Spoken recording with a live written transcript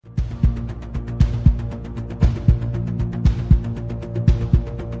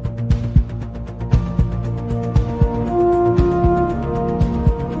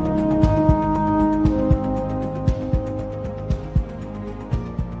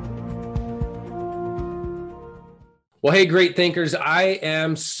Well, hey, great thinkers. I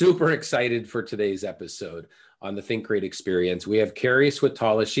am super excited for today's episode on the Think Great experience. We have Kari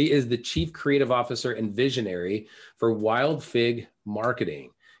Switala. She is the Chief Creative Officer and Visionary for Wild Fig Marketing.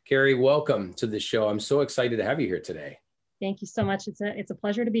 Kari, welcome to the show. I'm so excited to have you here today. Thank you so much. It's a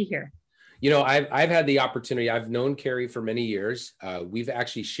pleasure to be here. You know, I've had the opportunity. I've known Kari for many years. We've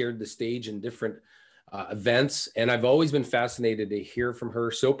actually shared the stage in different events, and I've always been fascinated to hear from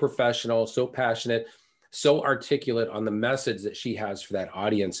her. So professional, so passionate, so articulate on the message that she has for that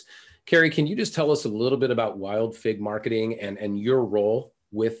audience. Kari, can you just tell us a little bit about Wild Fig Marketing and your role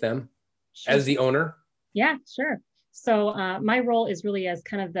with them as the owner? Yeah, sure. So my role is really as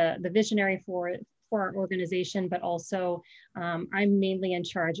kind of the visionary for our organization, but also I'm mainly in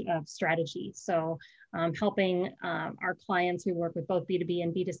charge of strategy. So helping our clients, we work with both B2B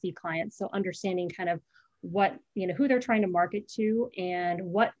and B2C clients. So understanding kind of what, who they're trying to market to and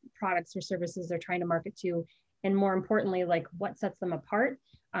what products or services they're trying to market to. And more importantly, like what sets them apart,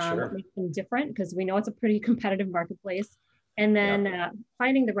 what makes them different, because we know it's a pretty competitive marketplace. And then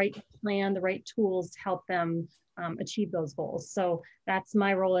finding the right plan, the right tools to help them achieve those goals. So that's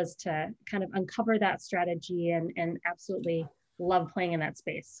my role, is to kind of uncover that strategy and absolutely love playing in that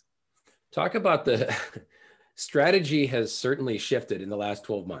space. Talk about the strategy has certainly shifted in the last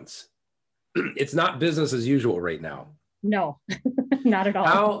 12 months. It's not business as usual right now. No, not at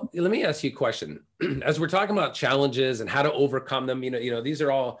all. Let me ask you a question. As we're talking about challenges and how to overcome them, these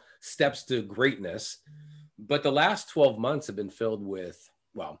are all steps to greatness. But the last 12 months have been filled with,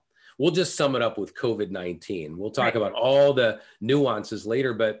 well, we'll just sum it up with COVID-19. We'll talk about all the nuances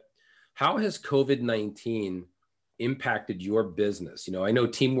later, but how has COVID-19 impacted your business? I know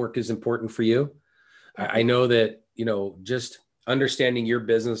teamwork is important for you. I know that, just understanding your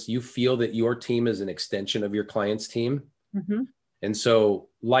business, you feel that your team is an extension of your client's team. Mm-hmm. And so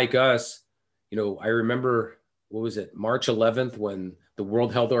like us, I remember, what was it, March 11th, when the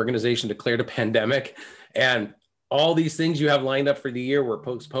World Health Organization declared a pandemic, and all these things you have lined up for the year were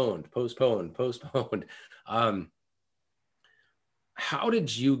postponed. How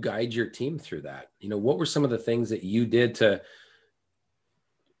did you guide your team through that? What were some of the things that you did to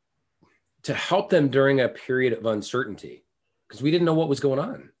help them during a period of uncertainty? Because we didn't know what was going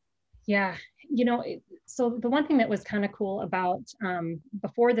on. Yeah. So the one thing that was kind of cool about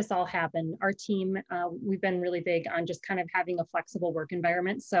before this all happened, our team, we've been really big on just kind of having a flexible work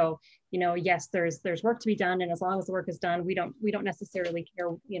environment. So, yes, there's work to be done. And as long as the work is done, we don't necessarily care,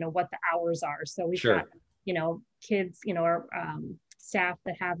 what the hours are. So we've got, kids, our staff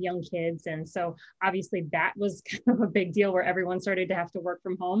that have young kids. And so obviously that was kind of a big deal where everyone started to have to work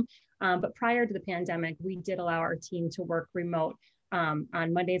from home. But prior to the pandemic, we did allow our team to work remote on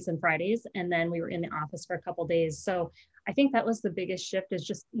Mondays and Fridays. And then we were in the office for a couple of days. So I think that was the biggest shift, is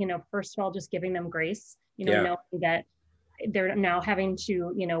just, first of all, just giving them grace, knowing that they're now having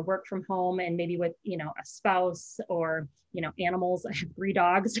to, work from home, and maybe with, a spouse or, animals. I have 3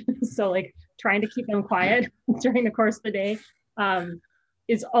 dogs. So like trying to keep them quiet during the course of the day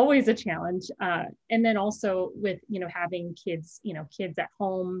is always a challenge. And then also with, having kids, kids at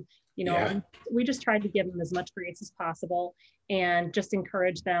home, we just tried to give them as much grace as possible and just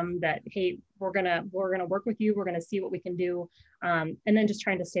encourage them that, hey, we're gonna work with you. We're gonna see what we can do. And then just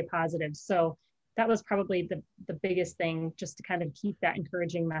trying to stay positive. So that was probably the biggest thing, just to kind of keep that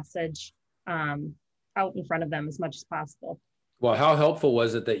encouraging message out in front of them as much as possible. Well, how helpful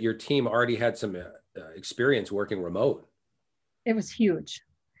was it that your team already had some experience working remote? It was huge.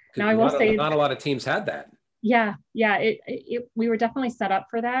 Now I will say not a lot of teams had that. Yeah. We were definitely set up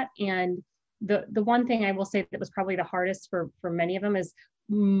for that. And the one thing I will say that was probably the hardest for many of them is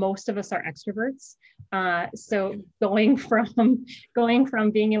most of us are extroverts. So going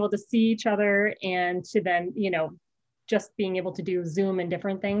from being able to see each other and to then, just being able to do Zoom and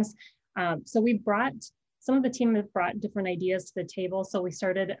different things. So some of the team have brought different ideas to the table. So we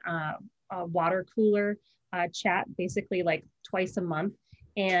started a water cooler chat basically like twice a month.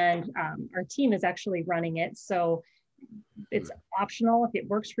 And our team is actually running it. So it's optional if it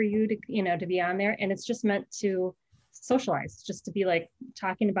works for you to be on there. And it's just meant to socialize, just to be like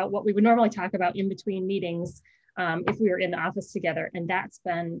talking about what we would normally talk about in between meetings if we were in the office together. And that's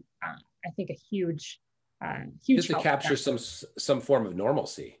been, I think, a huge just to capture some form of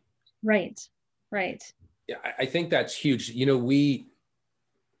normalcy. Right. Yeah, I think that's huge.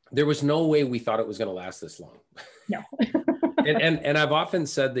 There was no way we thought it was going to last this long. No. and I've often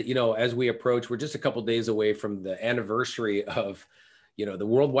said that, as we approach, we're just a couple of days away from the anniversary of, the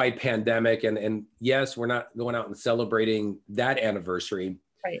worldwide pandemic. And yes, we're not going out and celebrating that anniversary.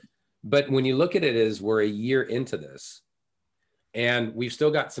 Right. But when you look at it as we're a year into this, and we've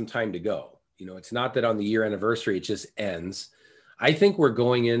still got some time to go, It's not that on the year anniversary, it just ends. I think we're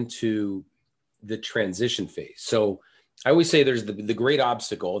going into the transition phase. So I always say there's the great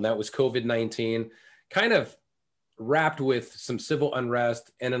obstacle, and that was COVID-19, kind of wrapped with some civil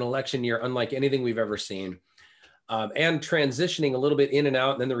unrest and an election year unlike anything we've ever seen, and transitioning a little bit in and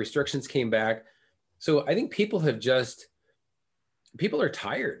out, and then the restrictions came back. So I think people are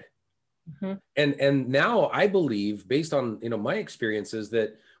tired. Mm-hmm. And now I believe, based on my experiences,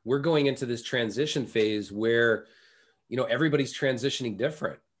 that we're going into this transition phase where everybody's transitioning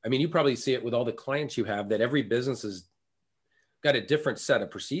different. I mean, you probably see it with all the clients you have, that every business has got a different set of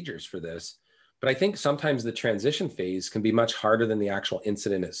procedures for this. But I think sometimes the transition phase can be much harder than the actual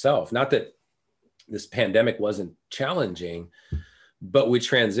incident itself. Not that this pandemic wasn't challenging, but with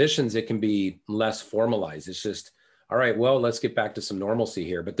transitions, it can be less formalized. It's just, all right, well, let's get back to some normalcy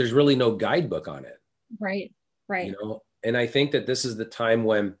here, but there's really no guidebook on it. Right. And I think that this is the time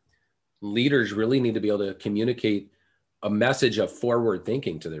when leaders really need to be able to communicate a message of forward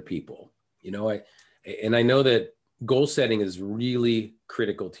thinking to their people. I know that goal setting is really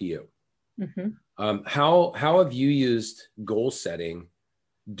critical to you. Mm-hmm. How have you used goal setting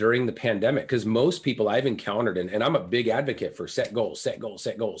during the pandemic? Because most people I've encountered, and I'm a big advocate for set goals. I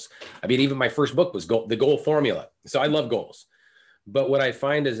mean, even my first book was the goal formula. So I love goals. But what I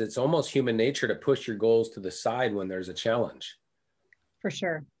find is it's almost human nature to push your goals to the side when there's a challenge. For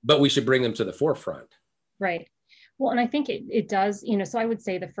sure. But we should bring them to the forefront. Right. Well, and I think it does, so I would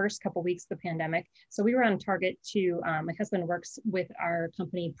say the first couple of weeks of the pandemic, so we were on target to, my husband works with our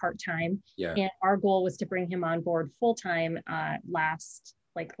company part-time. Yeah. And our goal was to bring him on board full-time last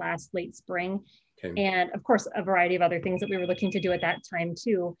late spring. Okay. And of course, a variety of other things that we were looking to do at that time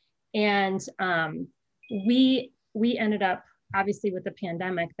too. And we ended up, obviously with the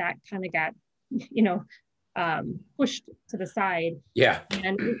pandemic, that kind of got, pushed to the side. Yeah.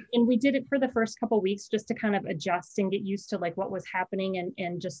 And we did it for the first couple of weeks just to kind of adjust and get used to what was happening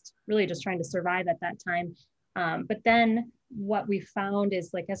and just really just trying to survive at that time. But then what we found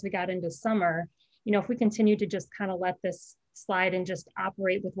is as we got into summer, if we continued to just kind of let this slide and just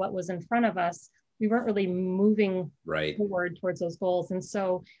operate with what was in front of us, we weren't really moving forward towards those goals. And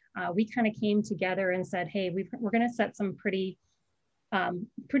so we kind of came together and said, hey, we're going to set some pretty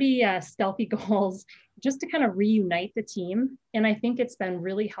stealthy goals just to kind of reunite the team. And I think it's been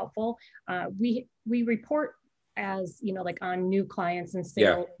really helpful. We report as, on new clients and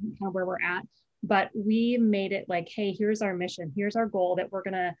sales, kind of where we're at, but we made it hey, here's our mission. Here's our goal that we're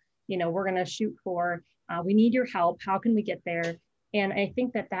going to shoot for. We need your help. How can we get there? And I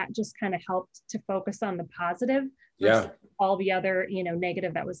think that just kind of helped to focus on the positive versus all the other,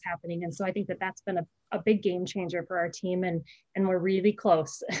 negative that was happening. And so I think that that's been a big game changer for our team, and we're really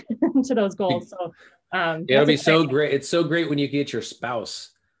close to those goals. So it'll be so great. It's so great when you get your spouse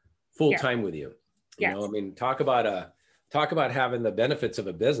full time with you. You know, I mean, talk about having the benefits of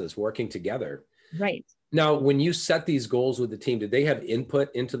a business working together. Right. Now, when you set these goals with the team, did they have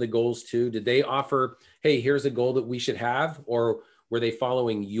input into the goals too? Did they offer, hey, here's a goal that we should have? Or were they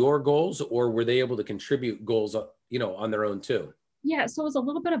following your goals, or were they able to contribute goals, on their own too? Yeah, so it was a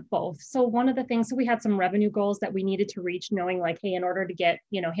little bit of both. So one of the things, so we had some revenue goals that we needed to reach, knowing hey, in order to get,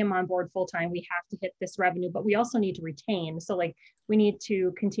 him on board full time, we have to hit this revenue, but we also need to retain. So we need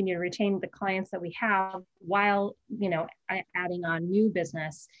to continue to retain the clients that we have while, adding on new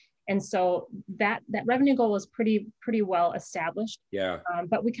business. And so that revenue goal was pretty well established. Yeah.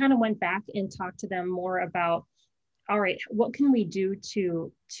 But we kind of went back and talked to them more about, all right, what can we do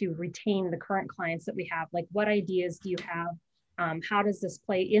to retain the current clients that we have? What ideas do you have? How does this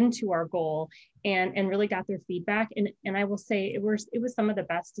play into our goal? And really got their feedback. And I will say it was some of the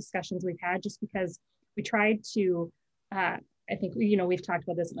best discussions we've had, just because we tried to, I think, we've talked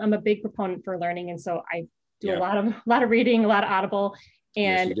about this. I'm a big proponent for learning. And so I do a lot of reading, a lot of Audible,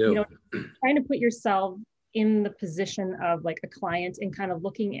 and, yes, trying to put yourself in the position of a client and kind of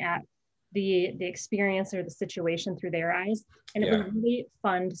looking at the experience or the situation through their eyes. And it was really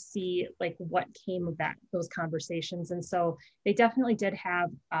fun to see what came of those conversations. And so they definitely did have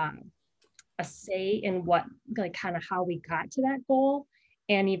a say in what, kind of how we got to that goal,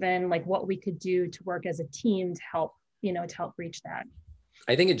 and even what we could do to work as a team to help reach that.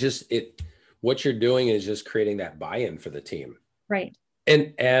 I think what you're doing is just creating that buy-in for the team. Right.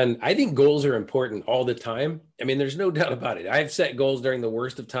 And I think goals are important all the time. I mean, there's no doubt about it. I've set goals during the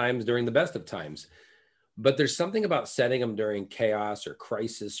worst of times, during the best of times, but there's something about setting them during chaos or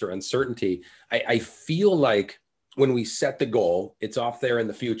crisis or uncertainty. I feel like when we set the goal, it's off there in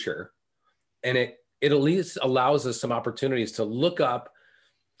the future, and it at least allows us some opportunities to look up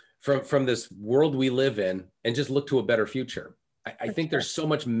from this world we live in and just look to a better future. I For think sure. there's so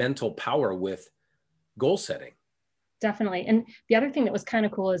much mental power with goal setting. Definitely. And the other thing that was kind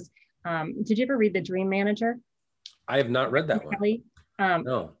of cool is, did you ever read The Dream Manager? I have not read that one. Kelly?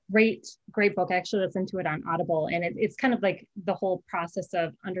 No. Great book. I actually listened to it on Audible, and it's kind of like the whole process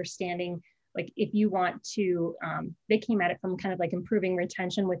of understanding, like if you want to, they came at it from kind of like improving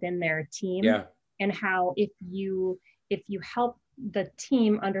retention within their team, Yeah. and how if you help the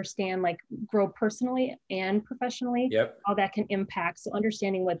team understand, like grow personally and professionally, Yep. how that can impact. So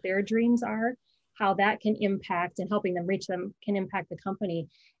understanding what their dreams are, how that can impact, and helping them reach them can impact the company.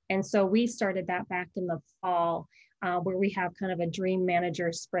 And so we started that back in the fall, where we have kind of a dream manager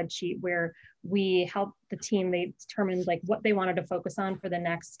spreadsheet where we help the team. They determined like what they wanted to focus on for the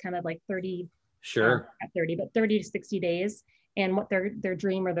next kind of like 30, Sure. at 30, but 30 to 60 days, and what their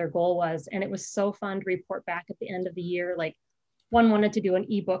dream or their goal was. And it was so fun to report back at the end of the year. Like one wanted to do an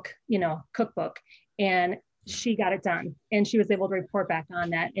ebook, cookbook, and she got it done, and she was able to report back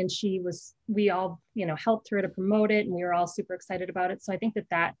on that. And we all, helped her to promote it, and we were all super excited about it. So I think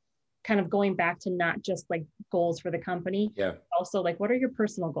that kind of going back to not just like goals for the company, Yeah. also like what are your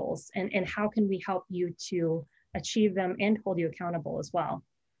personal goals, and how can we help you to achieve them and hold you accountable as well.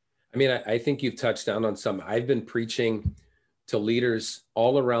 I mean, I think you've touched down on some. I've been preaching to leaders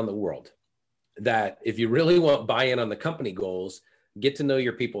all around the world that if you really want buy-in on the company goals, get to know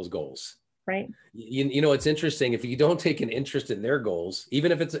your people's goals. Right. It's interesting if you don't take an interest in their goals,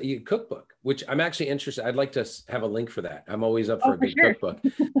 even if it's a cookbook, which I'm actually interested. I'd like to have a link for that. I'm always up for a good sure. cookbook.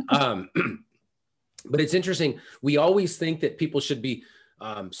 But it's interesting. We always think that people should be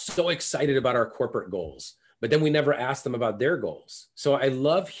so excited about our corporate goals, but then we never ask them about their goals. So I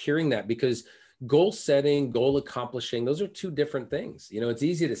love hearing that, because goal setting, goal accomplishing, those are two different things. It's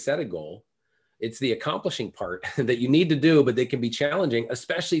easy to set a goal. It's the accomplishing part that you need to do, but they can be challenging,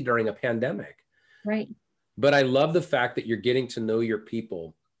 especially during a pandemic. Right. But I love the fact that you're getting to know your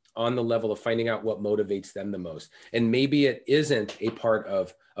people on the level of finding out what motivates them the most. And maybe it isn't a part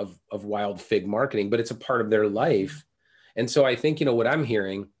of Wild Fig marketing, but it's a part of their life. And so I think, what I'm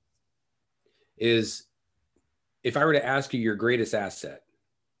hearing is, if I were to ask you your greatest asset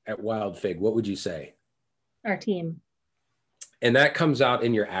at Wild Fig, what would you say? Our team. And that comes out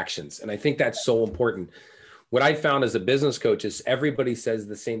in your actions. And I think that's so important. What I found as a business coach is everybody says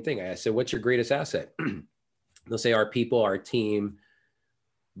the same thing. I said, what's your greatest asset? They'll say our people, our team,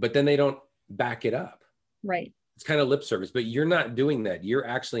 but then they don't back it up. Right. It's kind of lip service, but you're not doing that. You're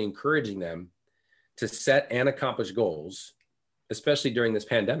actually encouraging them to set and accomplish goals, especially during this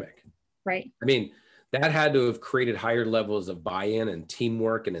pandemic. Right. I mean, that had to have created higher levels of buy-in and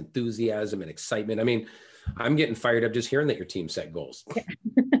teamwork and enthusiasm and excitement. I mean, I'm getting fired up just hearing that your team set goals. Yeah.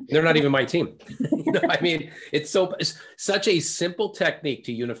 They're not even my team. I mean, it's such a simple technique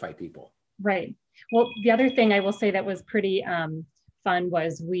to unify people. Right. Well, the other thing I will say that was pretty fun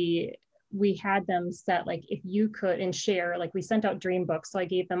was we had them set, like, if you could, and share, like we sent out dream books. So I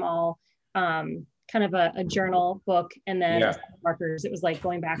gave them all kind of a journal book, and then markers. It was like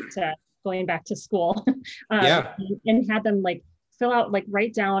going back to school. And had them like fill out, like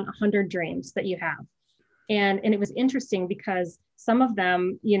write down 100 dreams that you have. And it was interesting because some of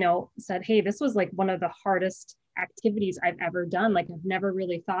them, said, hey, this was like one of the hardest activities I've ever done. Like I've never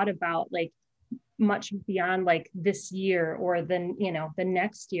really thought about like much beyond like this year or then, the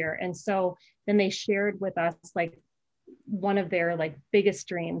next year. And so then they shared with us like one of their like biggest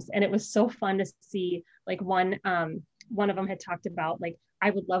dreams. And it was so fun to see, like one of them had talked about, like,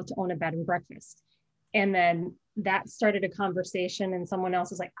 I would love to own a bed and breakfast. And then that started a conversation, and someone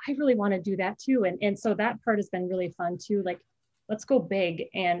else was like, I really want to do that too. And so that part has been really fun too. Like, let's go big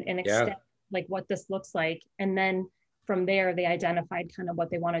and extend like what this looks like. And then from there, they identified kind of what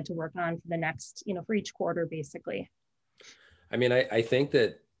they wanted to work on for the next, for each quarter, basically. I mean, I think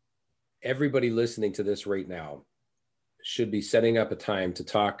that everybody listening to this right now should be setting up a time to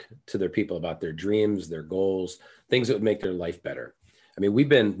talk to their people about their dreams, their goals, things that would make their life better. I mean, we've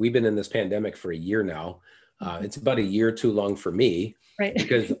been in this pandemic for a year now. It's about a year too long for me, right?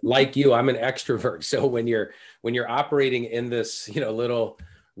 Because like you, I'm an extrovert. So when you're operating in this, little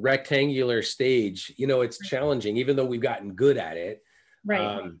rectangular stage, it's challenging, even though we've gotten good at it.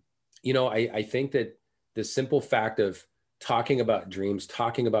 Right. I think that the simple fact of talking about dreams,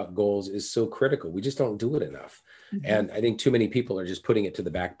 talking about goals is so critical. We just don't do it enough. Mm-hmm. And I think too many people are just putting it to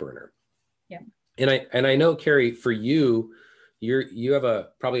the back burner. Yeah. And I know, Kari, for you, you have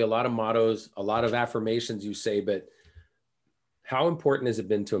probably a lot of mottos, a lot of affirmations you say, but how important has it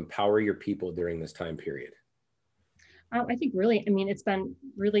been to empower your people during this time period? I think really, it's been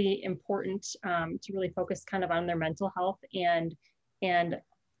really important to really focus kind of on their mental health and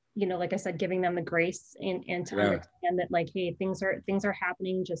like I said, giving them the grace and to understand that like, hey, things are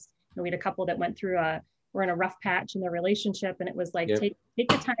happening. Just, we had a couple that went through we're in a rough patch in their relationship, and it was like, take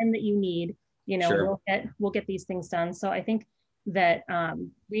the time that you need, we'll get these things done. So I think that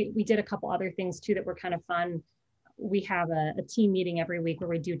we did a couple other things too that were kind of fun. We have a team meeting every week where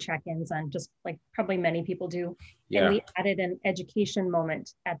we do check-ins on, just like probably many people do. And we added an education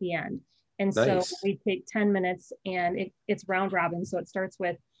moment at the end. And so we take 10 minutes, and it's round robin. So it starts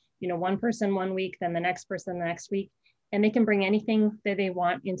with, one person one week, then the next person the next week, and they can bring anything that they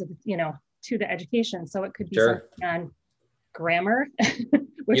want into to the education. So it could be something on grammar.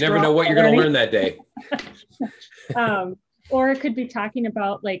 You never know what you're going to learn that day. Or it could be talking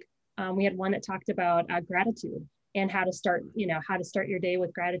about like, we had one that talked about gratitude and how to start your day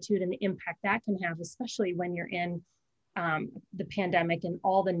with gratitude and the impact that can have, especially when you're in the pandemic and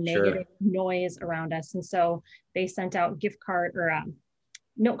all the negative noise around us. And so they sent out gift card or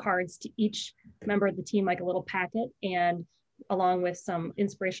note cards to each member of the team, like a little packet, and along with some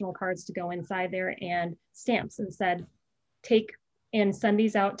inspirational cards to go inside there, and stamps, and said, take and send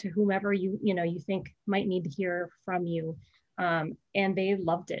these out to whomever you think might need to hear from you. And they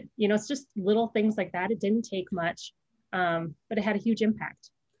loved it. It's just little things like that. It didn't take much, but it had a huge impact.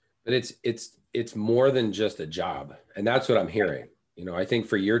 But it's more than just a job. And that's what I'm hearing. I think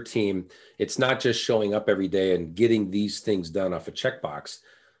for your team, it's not just showing up every day and getting these things done off a checkbox.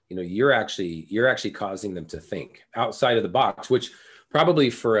 You're actually causing them to think outside of the box, which probably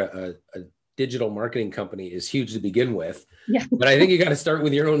for a digital marketing company is huge to begin with. Yeah. But I think you got to start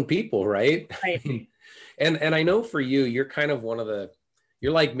with your own people, right? Right. And I know for you, you're kind of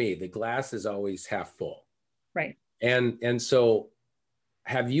you're like me, the glass is always half full. Right. And so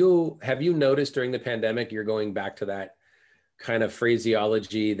have you noticed during the pandemic, you're going back to that kind of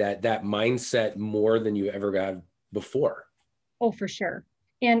phraseology, that mindset more than you ever got before? Oh, for sure.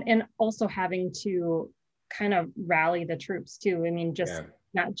 And also having to kind of rally the troops too. I mean,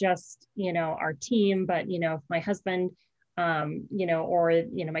 not just, our team, but, my husband, or,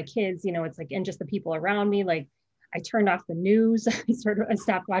 my kids, it's like, and just the people around me. Like, I turned off the news. I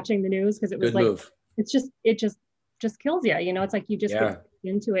stopped watching the news because it was like, it just kills you. It's like you just get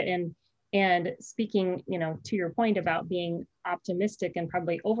into it. And speaking, to your point about being optimistic and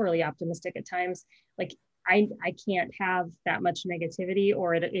probably overly optimistic at times, like I can't have that much negativity,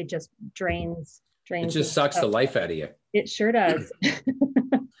 or it just drains. It just sucks the life out of you. It sure does.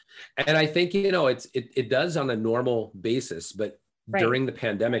 And I think, it does on a normal basis, but during the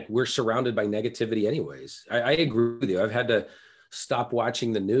pandemic, we're surrounded by negativity anyways. I agree with you. I've had to stop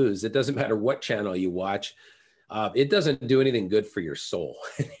watching the news. It doesn't matter what channel you watch. It doesn't do anything good for your soul.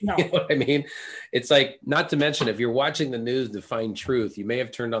 No. You know what I mean? It's like, not to mention, if you're watching the news to find truth, you may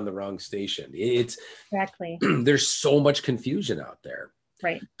have turned on the wrong station. Exactly. There's so much confusion out there.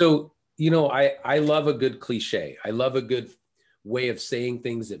 Right. So, I love a good cliche. I love a good way of saying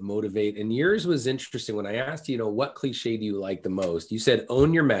things that motivate. And yours was interesting. When I asked you, what cliche do you like the most? You said,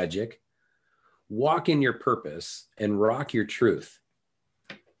 own your magic, walk in your purpose, and rock your truth.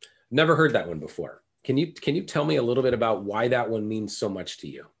 Never heard that one before. Can you tell me a little bit about why that one means so much to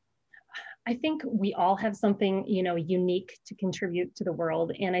you? I think we all have something, unique to contribute to the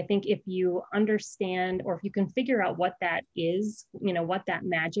world. And I think if you understand, or if you can figure out what that is, what that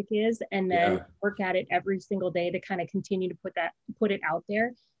magic is, and then work at it every single day to kind of continue to put it out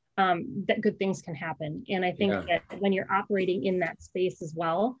there, that good things can happen. And I think that when you're operating in that space as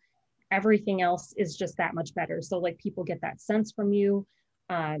well, everything else is just that much better. So like, people get that sense from you.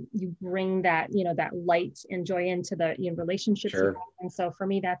 You bring that, that light and joy into the relationships. Sure. And so for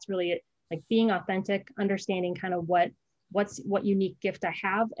me, that's really it. Like being authentic, understanding kind of what unique gift I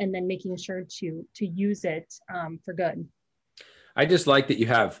have, and then making sure to use it for good. I just like that you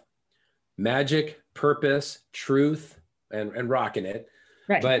have magic, purpose, truth, and rocking it.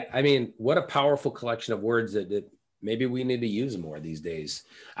 Right. But I mean, what a powerful collection of words that maybe we need to use more these days.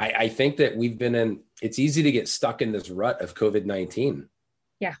 I think that it's easy to get stuck in this rut of COVID-19.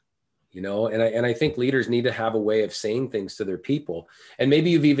 Yeah. And I think leaders need to have a way of saying things to their people. And maybe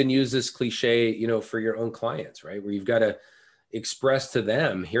you've even used this cliche, for your own clients, right? Where you've got to express to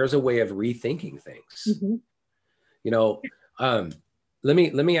them, here's a way of rethinking things. Mm-hmm.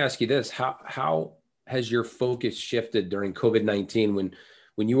 Let me ask you this. How has your focus shifted during COVID-19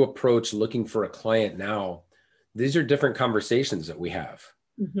 when you approach looking for a client now? These are different conversations that we have.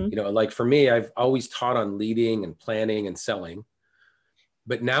 Mm-hmm. Like for me, I've always taught on leading and planning and selling.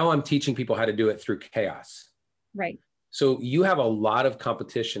 But now I'm teaching people how to do it through chaos. Right. So you have a lot of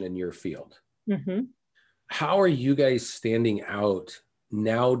competition in your field. Mm-hmm. How are you guys standing out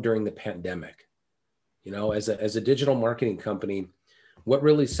now during the pandemic? As a digital marketing company, What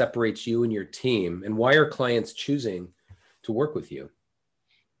really separates you and your team, and why are clients choosing to work with you?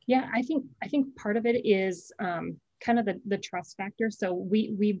 Yeah, I think part of it is kind of the trust factor. So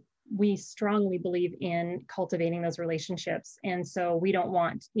we strongly believe in cultivating those relationships, and so we don't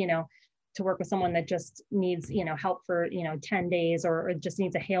want to work with someone that just needs help for 10 days, or just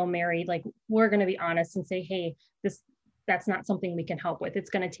needs a Hail Mary. Like, we're going to be honest and say, hey, this that's not something we can help with. It's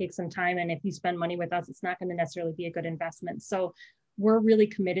going to take some time, and if you spend money with us, it's not going to necessarily be a good investment. So we're really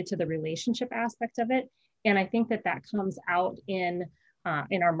committed to the relationship aspect of it, and I think that comes out in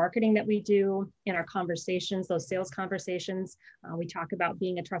our marketing that we do, in our conversations, those sales conversations. We talk about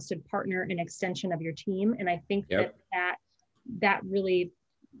being a trusted partner, an extension of your team. And I think Yep. that really,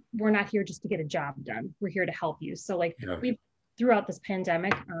 we're not here just to get a job done. We're here to help you. So like Yeah. we throughout this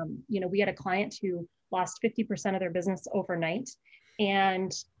pandemic, we had a client who lost 50% of their business overnight.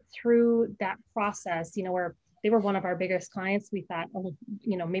 And through that process, where they were one of our biggest clients, we thought, oh,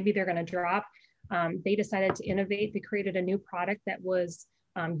 maybe they're going to drop. They decided to innovate. They created a new product that was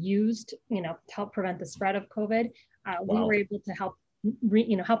used, to help prevent the spread of COVID. We Wow. were able to help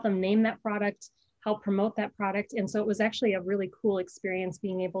them name that product, help promote that product. And so it was actually a really cool experience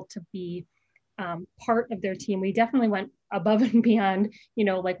being able to be part of their team. We definitely went above and beyond,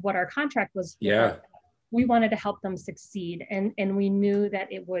 like what our contract was. Yeah. We wanted to help them succeed. And we knew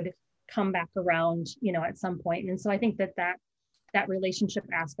that it would come back around, at some point. And so I think that relationship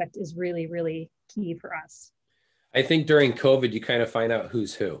aspect is really, really key for us. I think during COVID, you kind of find out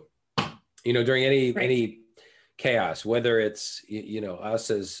who's who, during any chaos, whether it's, us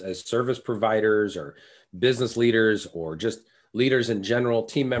as service providers or business leaders, or just leaders in general,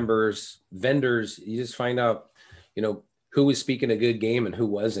 team members, vendors. You just find out, who was speaking a good game and who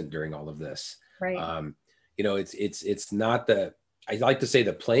wasn't during all of this. Right. It's not I like to say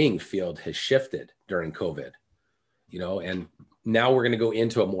the playing field has shifted during COVID, and now we're going to go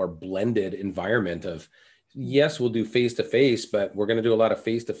into a more blended environment of, yes, we'll do face-to-face, but we're going to do a lot of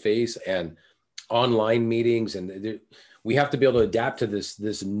face-to-face and online meetings. And we have to be able to adapt to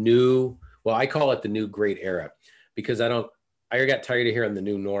this new, well, I call it the new great era, because I got tired of hearing the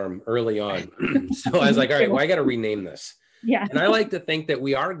new norm early on. So I was like, all right, well, I got to rename this. Yeah. And I like to think that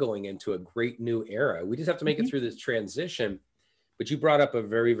we are going into a great new era. We just have to make it through this transition. But you brought up a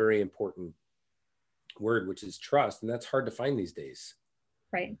very, very important word, which is trust. And that's hard to find these days.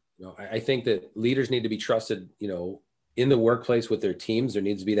 Right. I think that leaders need to be trusted, in the workplace with their teams. There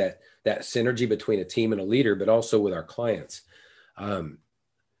needs to be that synergy between a team and a leader, but also with our clients. I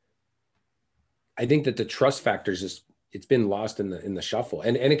think that the trust factor is it's been lost in the shuffle,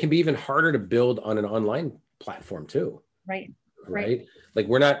 and it can be even harder to build on an online platform too. Right. Like,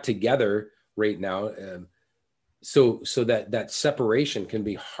 we're not together right now. So that separation can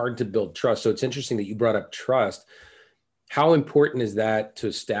be hard to build trust. So it's interesting that you brought up trust. How important is that to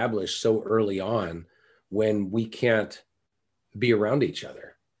establish so early on when we can't be around each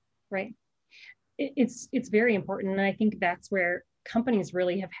other? Right. It's very important. And I think that's where companies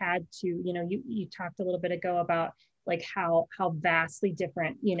really have had to, you talked a little bit ago about like how vastly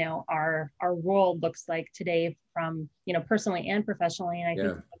different, our world looks like today from, personally and professionally. And I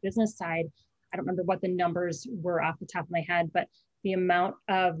think on the business side, I don't remember what the numbers were off the top of my head, but the amount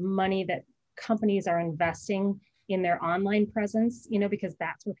of money that companies are investing in their online presence, because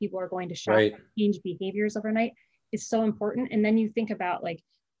that's where people are going to shop, right, change behaviors overnight, is so important. And then you think about like,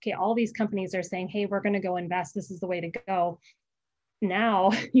 okay, all these companies are saying, hey, we're going to go invest. This is the way to go.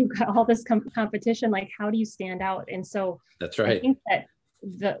 Now you've got all this competition. Like, how do you stand out? And so that's right. I think that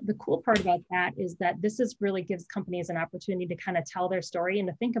the cool part about that is that this really gives companies an opportunity to kind of tell their story and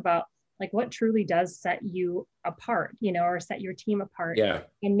to think about like what truly does set you apart, or set your team apart. Yeah.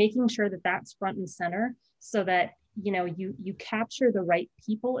 And making sure that that's front and center, so that you capture the right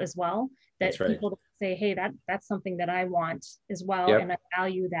people as well, that people say, hey, that's something that I want as well. And I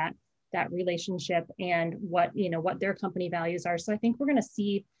value that relationship and what their company values are. So I think we're going to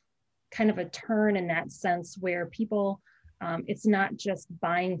see kind of a turn in that sense where people, it's not just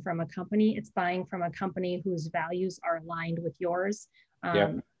buying from a company, it's buying from a company whose values are aligned with yours.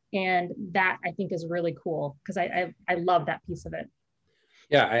 And that I think is really cool, because I love that piece of it.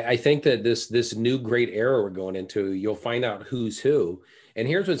 Yeah, I think that this new great era we're going into, you'll find out who's who. And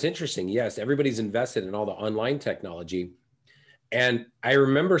here's what's interesting. Yes, everybody's invested in all the online technology. And I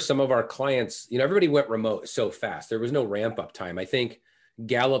remember some of our clients, everybody went remote so fast. There was no ramp up time. I think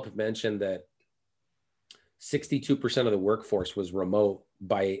Gallup mentioned that 62% of the workforce was remote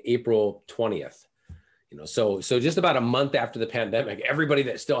by April 20th. So just about a month after the pandemic, everybody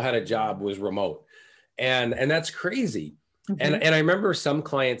that still had a job was remote. And that's crazy. And I remember some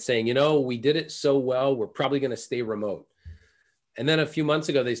clients saying, we did it so well, we're probably going to stay remote. And then a few months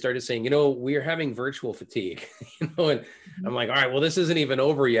ago, they started saying, we're having virtual fatigue, and I'm like, all right, well, this isn't even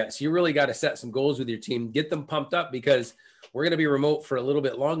over yet. So you really got to set some goals with your team, get them pumped up, because we're going to be remote for a little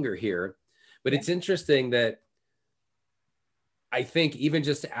bit longer here. But it's interesting that I think even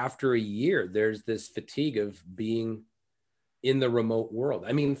just after a year, there's this fatigue of being in the remote world.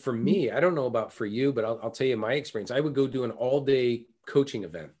 I mean, for me, I don't know about for you, but I'll tell you my experience. I would go do an all-day coaching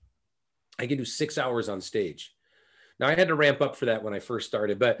event. I could do 6 hours on stage. Now, I had to ramp up for that when I first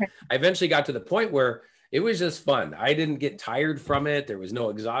started, but I eventually got to the point where it was just fun. I didn't get tired from it. There was no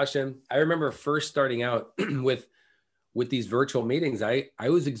exhaustion. I remember first starting out with these virtual meetings, I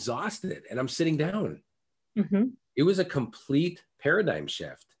was exhausted and I'm sitting down. It was a complete paradigm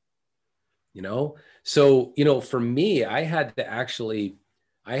shift, So, for me, I had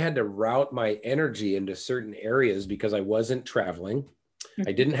to route my energy into certain areas because I wasn't traveling.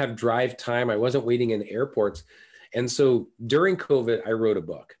 I didn't have drive time. I wasn't waiting in airports. And so during COVID, I wrote a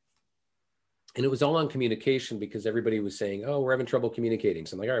book, and it was all on communication because everybody was saying, oh, we're having trouble communicating.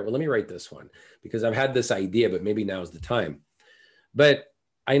 So I'm like, all right, well, let me write this one because I've had this idea, but maybe now's the time. But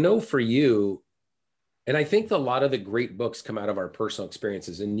I know for you, and I think a lot of the great books come out of our personal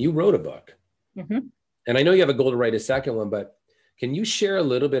experiences, and you wrote a book. And I know you have a goal to write a second one, but can you share a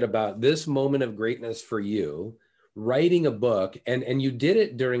little bit about this moment of greatness for you, writing a book, and you did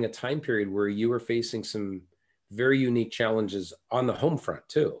it during a time period where you were facing some very unique challenges on the home front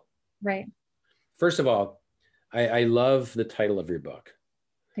too. Right. First of all, I love the title of your book.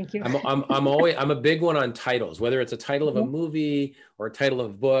 Thank you. I'm a big one on titles, whether it's a title of a movie or a title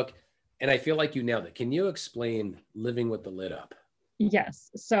of a book. And I feel like you nailed it. Can you explain Living with the Lid Up?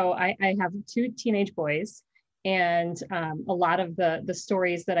 Yes. So I have 2 teenage boys, and a lot of the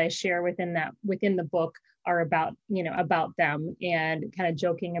stories that I share within the book are about them, and kind of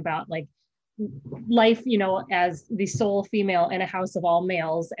joking about like life, as the sole female in a house of all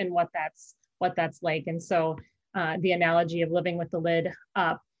males, and what that's like. And so the analogy of living with the lid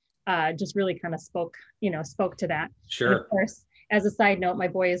up just really kind of spoke to that. Sure. And of course, as a side note, my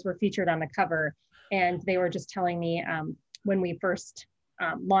boys were featured on the cover, and they were just telling me when we first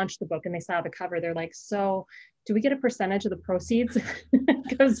launched the book and they saw the cover, they're like, so do we get a percentage of the proceeds?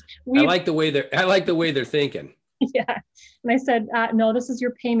 Because I like the way they're thinking. Yeah. And I said, no, this is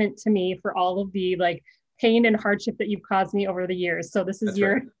your payment to me for all of the pain and hardship that you've caused me over the years. So this is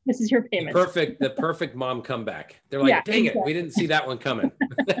this is your payment. The perfect mom comeback. They're like, dang it, we didn't see that one coming.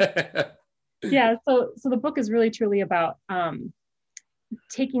 Yeah. So the book is really truly about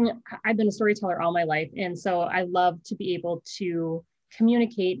I've been a storyteller all my life. And so I love to be able to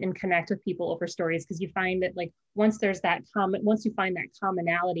communicate and connect with people over stories, because you find that once you find that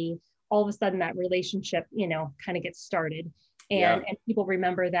commonality, all of a sudden that relationship, kind of gets started, and people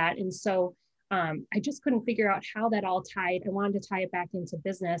remember that. And so I just couldn't figure out how that all tied. I wanted to tie it back into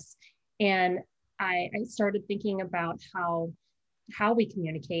business. And I started thinking about how we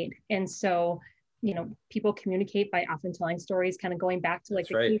communicate. And so, people communicate by often telling stories, kind of going back to the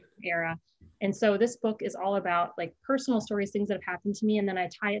caveman era. And so this book is all about personal stories, things that have happened to me. And then I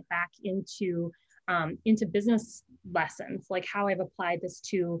tie it back into business lessons, like how I've applied this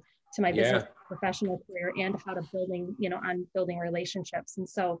to my business professional career, and how to building relationships. And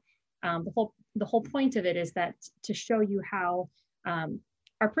so the whole point of it is that to show you how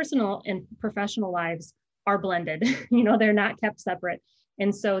our personal and professional lives are blended. They're not kept separate.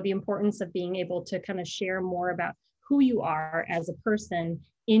 And so the importance of being able to kind of share more about who you are as a person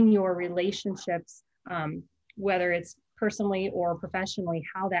in your relationships, whether it's personally or professionally,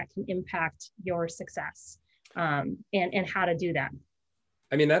 how that can impact your success, and how to do that.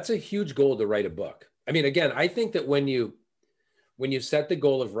 I mean, that's a huge goal to write a book. I mean, again, I think that when you set the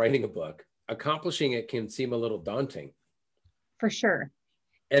goal of writing a book, accomplishing it can seem a little daunting. For sure.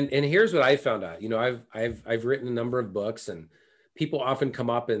 And here's what I found out. I've written a number of books, and people often come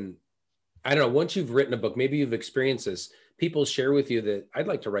up, and I don't know, once you've written a book, maybe you've experienced this, people share with you that I'd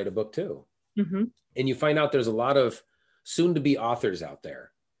like to write a book too. Mm-hmm. And you find out there's a lot of soon to be authors out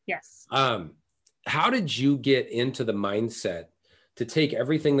there. Yes. How did you get into the mindset to take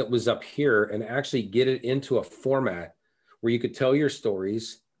everything that was up here and actually get it into a format where you could tell your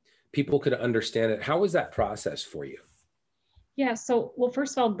stories, people could understand it? How was that process for you? Yeah. So, well,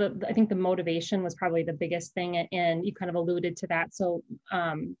 first of all, I think the motivation was probably the biggest thing. And you kind of alluded to that. So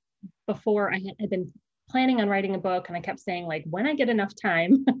before, I had been planning on writing a book, and I kept saying, when I get enough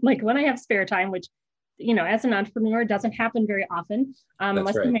time, when I have spare time, which, as an entrepreneur doesn't happen very often,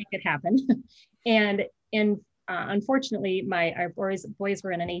 unless you make it happen. and unfortunately, our boys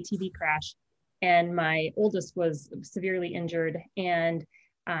were in an ATV crash, and my oldest was severely injured, and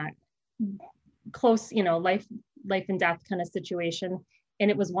close, life life and death kind of situation. And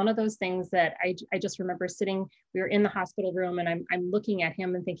it was one of those things that I just remember sitting, we were in the hospital room, and I'm looking at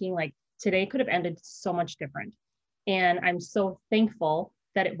him and thinking, like, today could have ended so much different. And I'm so thankful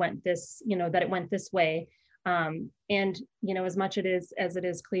that it went this, that it went this way. And, as much as it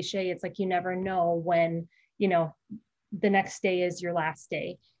is cliche, it's like, you never know when, the next day is your last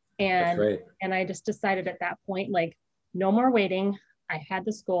day. And, right. and I just decided at that point, like, no more waiting. I had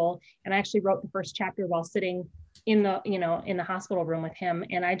this goal, and I actually wrote the first chapter while sitting in the hospital room with him.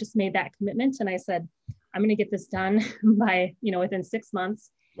 And I just made that commitment. And I said, I'm going to get this done by, within 6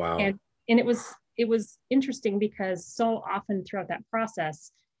 months. Wow. And it was interesting because so often throughout that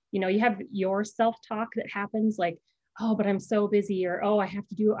process, you have your self-talk that happens, like, oh, but I'm so busy, or, oh, I have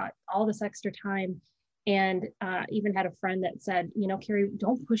to do all this extra time. And even had a friend that said, Kari,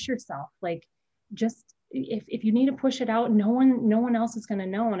 don't push yourself. Like, just if you need to push it out, no one else is going to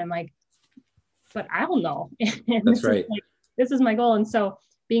know. And I'm like, but I'll know. And that's right. This is my goal. And so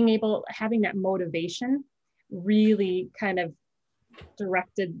having that motivation really kind of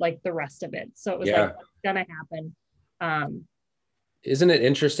directed like the rest of it. So it was like, it's gonna happen. Isn't it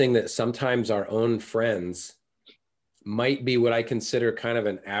interesting that sometimes our own friends might be what I consider kind of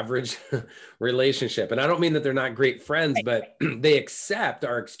an average relationship? And I don't mean that they're not great friends, but they accept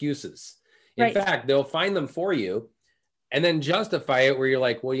our excuses. In fact, they'll find them for you and then justify it where you're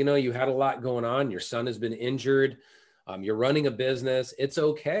like, well, you had a lot going on. Your son has been injured. You're running a business. It's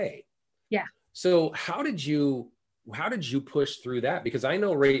okay. Yeah. So how did you push through that? Because I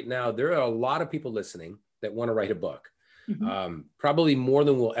know right now there are a lot of people listening that want to write a book, probably more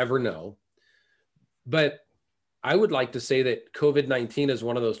than we'll ever know. But I would like to say that COVID-19 is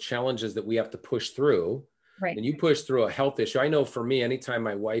one of those challenges that we have to push through. Right. And you push through a health issue. I know for me, anytime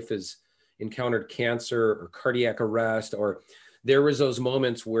my wife has encountered cancer or cardiac arrest, or there was those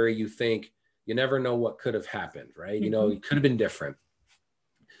moments where you think you never know what could have happened, right? It could have been different.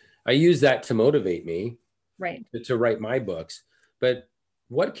 I use that to motivate me to write my books. But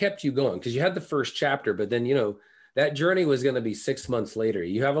what kept you going? Because you had the first chapter, but then, that journey was going to be 6 months later.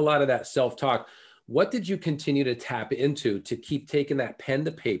 You have a lot of that self-talk. What did you continue to tap into to keep taking that pen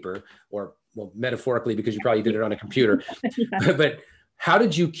to paper, or, well, metaphorically, because you probably did it on a computer, but how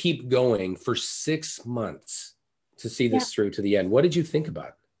did you keep going for 6 months to see this through to the end? What did you think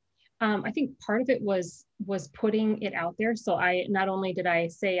about? I think part of it was putting it out there. So not only did I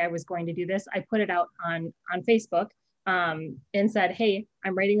say I was going to do this, I put it out on Facebook and said, hey,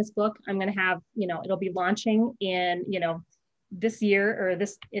 I'm writing this book. I'm going to have, it'll be launching in, this year or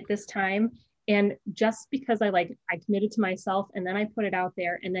at this time. And just because I committed to myself, and then I put it out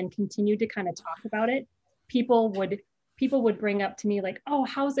there and then continued to kind of talk about it, people would bring up to me like, oh,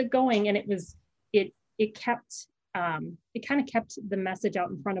 how's it going? And it kind of kept the message out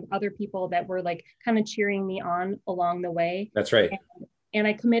in front of other people that were like kind of cheering me on along the way. That's right. And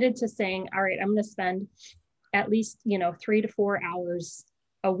I committed to saying, all right, I'm going to spend at least, 3 to 4 hours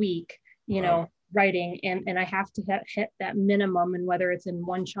a week, writing. And I have to hit that minimum, and whether it's in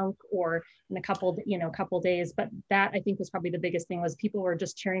one chunk or in a couple days. But that, I think, was probably the biggest thing, was people were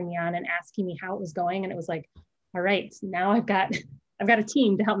just cheering me on and asking me how it was going. And it was like, all right, now I've got a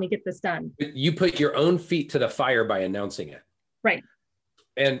team to help me get this done. You put your own feet to the fire by announcing it. Right.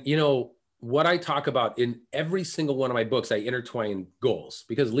 And what I talk about in every single one of my books, I intertwine goals,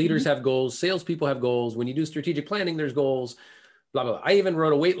 because leaders have goals, salespeople have goals. When you do strategic planning, there's goals, blah, blah, blah. I even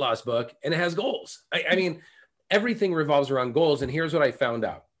wrote a weight loss book and it has goals. I mean, everything revolves around goals. And here's what I found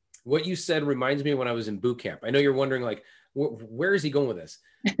out. What you said reminds me of when I was in boot camp. I know you're wondering, like, where is he going with this?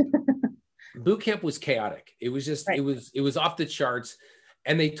 Boot camp was chaotic. It was just, it was off the charts.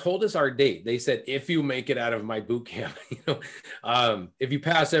 And they told us our date. They said, if you make it out of my boot camp, if you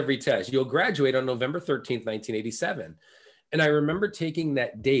pass every test, you'll graduate on November 13th, 1987. And I remember taking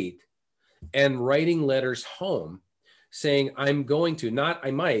that date and writing letters home saying, I'm going to, not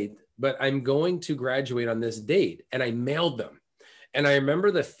I might, but I'm going to graduate on this date. And I mailed them. And I remember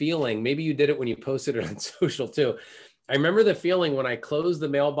the feeling, maybe you did it when you posted it on social too. I remember the feeling when I closed the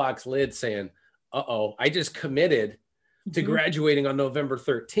mailbox lid saying, uh-oh, I just committed to graduating on November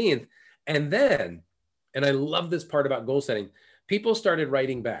 13th. And I love this part about goal setting, people started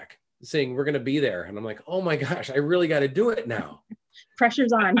writing back saying, we're going to be there. And I'm like, oh my gosh, I really got to do it now.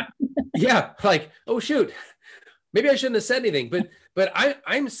 Pressure's on. Yeah. Like, oh shoot, maybe I shouldn't have said anything, but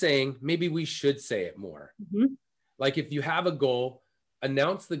I'm saying maybe we should say it more. Like, if you have a goal,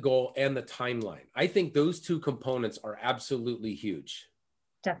 announce the goal and the timeline. I think those two components are absolutely huge.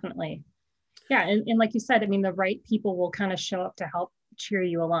 Definitely. Yeah. And like you said, I mean, the right people will kind of show up to help cheer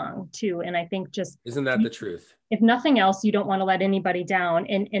you along too. And I think isn't that the truth? If nothing else, you don't want to let anybody down.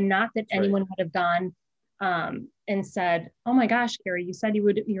 And not that anyone would have gone and said, "Oh my gosh, Kari, you said you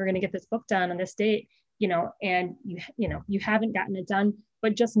were going to get this book done on this date, and you haven't gotten it done."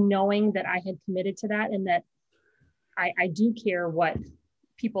 But just knowing that I had committed to that, and that I do care what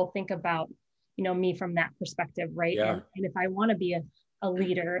people think about, me from that perspective. Right. Yeah. And if I want to be a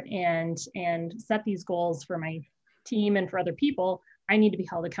leader and set these goals for my team and for other people, I need to be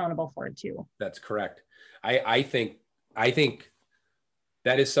held accountable for it too. That's correct. I think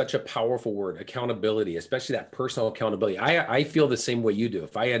that is such a powerful word, accountability, especially that personal accountability. I feel the same way you do.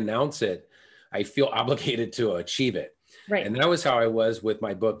 If I announce it, I feel obligated to achieve it. Right. And that was how I was with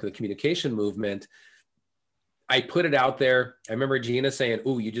my book, The Communication Movement. I put it out there. I remember Gina saying,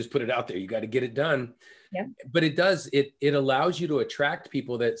 "Oh, you just put it out there. You got to get it done." Yeah. But it allows you to attract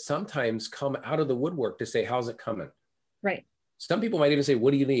people that sometimes come out of the woodwork to say, "How's it coming?" Right. Some people might even say,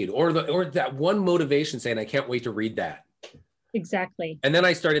 "What do you need?" Or that one motivation saying, "I can't wait to read that." Exactly. And then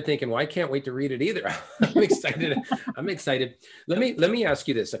I started thinking, well, I can't wait to read it either. I'm excited. I'm excited. Let me ask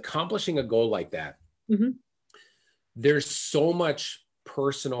you this: accomplishing a goal like that, there's so much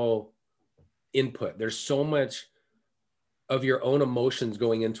personal input. There's so much of your own emotions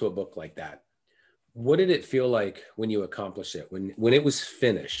going into a book like that. What did it feel like when you accomplished it? When it was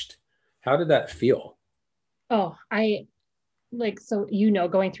finished, how did that feel? Oh, so,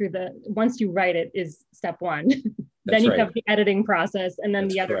 going through once you write it is step one. Then you have the editing process, and then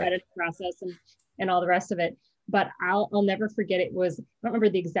the other editing process, and all the rest of it. But I'll never forget, I don't remember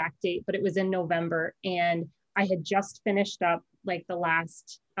the exact date, but it was in November, and I had just finished up like the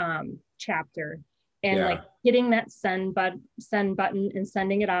last chapter, and like hitting that send button and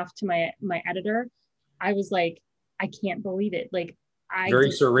sending it off to my editor. I was like, I can't believe it. Like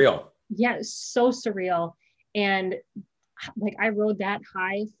surreal. Yeah, so surreal. And like I rode that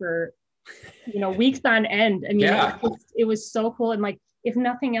high for weeks on end. I mean, it was so cool. And like, if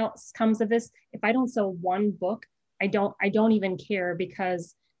nothing else comes of this, if I don't sell one book, I don't even care,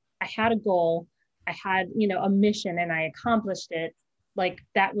 because I had a goal, I had a mission, and I accomplished it. Like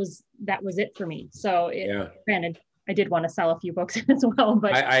that was it for me. So granted, I did want to sell a few books as well,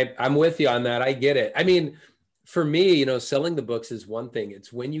 but I'm with you on that. I get it. I mean, for me, selling the books is one thing.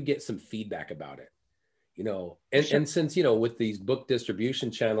 It's when you get some feedback about it, and since, with these book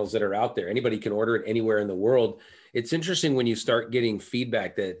distribution channels that are out there, anybody can order it anywhere in the world. It's interesting when you start getting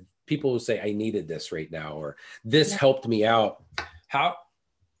feedback that people will say, "I needed this right now," or "This helped me out."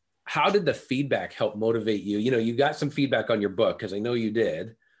 How did the feedback help motivate you? You got some feedback on your book, because I know you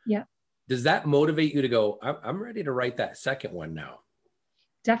did. Yeah. Does that motivate you to go, I'm ready to write that second one now?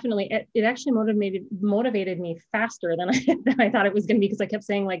 Definitely. It actually motivated me faster than I thought it was going to be, because I kept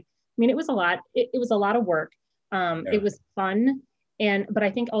saying, like, I mean, it was a lot. It was a lot of work. It was fun. But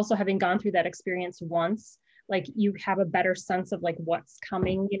I think also, having gone through that experience once, like, you have a better sense of like what's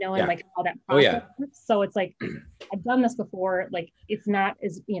coming, and like how that process works. So it's like, I've done this before. Like, it's not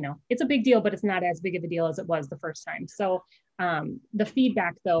as, it's a big deal, but it's not as big of a deal as it was the first time. So the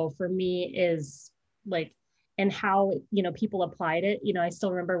feedback though, for me, is like, and how, people applied it. I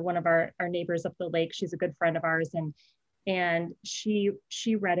still remember one of our neighbors up the lake, she's a good friend of ours, and she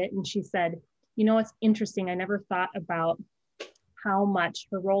read it, and she said, it's interesting. I never thought about how much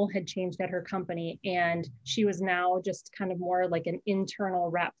her role had changed at her company. And she was now just kind of more like an internal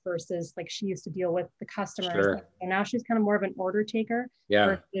rep, versus like she used to deal with the customers. Sure. And now she's kind of more of an order taker,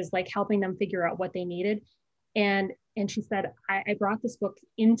 versus like helping them figure out what they needed. And she said, I brought this book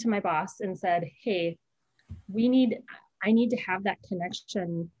into my boss and said, "Hey, I need to have that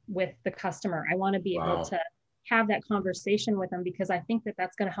connection with the customer. I want to be able to have that conversation with them, because I think that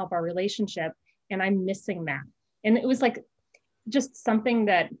that's going to help our relationship. And I'm missing that." And it was like, just something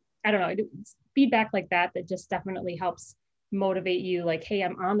that, I don't know, feedback like that just definitely helps motivate you. Like, hey,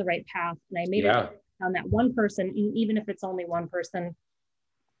 I'm on the right path, and I made it on that one person. Even if it's only one person,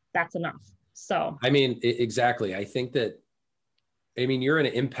 that's enough. So, I mean, exactly. I think that, you're an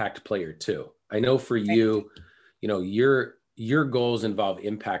impact player too. I know for you, your goals involve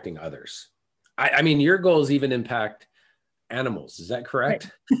impacting others. I mean, your goals even impact animals. Is that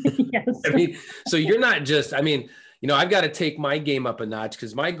correct? Yes. So you're not just, I've got to take my game up a notch,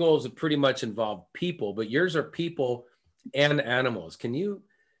 because my goals have pretty much involved people, but yours are people and animals. Can you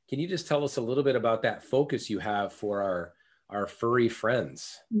just tell us a little bit about that focus you have for our furry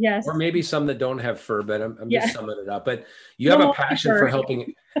friends? Yes. Or maybe some that don't have fur, but I'm just summing it up. But you have a passion for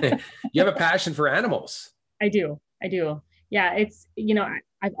helping. You have a passion for animals. I do. Yeah. It's,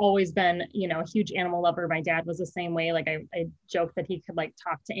 I've always been, a huge animal lover. My dad was the same way. Like, I joke that he could like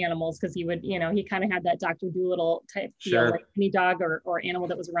talk to animals, because he would, he kind of had that Dr. Dolittle type feel. Like any dog or animal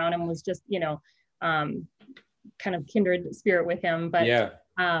that was around him was just, kind of kindred spirit with him. But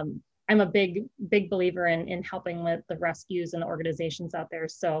I'm a big believer in helping with the rescues and the organizations out there.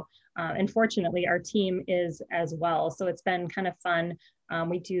 So, and fortunately, our team is as well. So it's been kind of fun.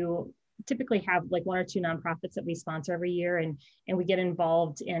 We do typically have like one or two nonprofits that we sponsor every year, and we get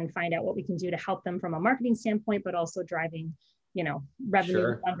involved and find out what we can do to help them from a marketing standpoint, but also driving,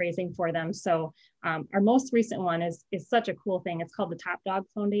 revenue fundraising for them. So our most recent one is such a cool thing. It's called the Top Dog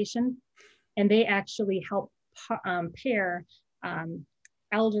Foundation, and they actually help pair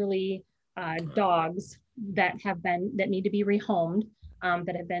elderly dogs that need to be rehomed,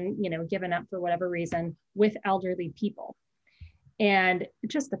 that have been, given up for whatever reason, with elderly people. And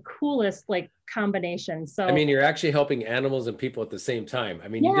just the coolest like combination. So I mean, you're actually helping animals and people at the same time. I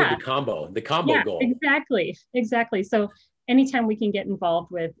mean, you did the combo goal. Exactly. So anytime we can get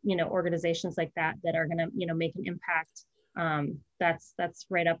involved with, organizations like that are going to, make an impact, that's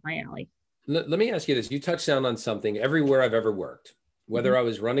right up my alley. Let me ask you this. You touched down on something. Everywhere I've ever worked, whether I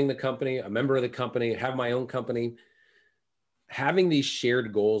was running the company, a member of the company, have my own company, having these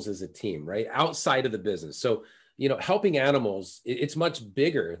shared goals as a team, right? Outside of the business. So, helping animals, it's much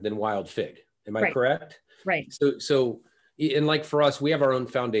bigger than Wild Fig. Am I correct? Right. So, and like for us, we have our own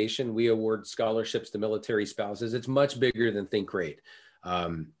foundation. We award scholarships to military spouses. It's much bigger than Think Great.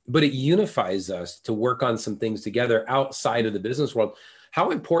 But it unifies us to work on some things together outside of the business world.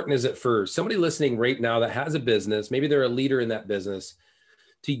 How important is it for somebody listening right now that has a business, maybe they're a leader in that business,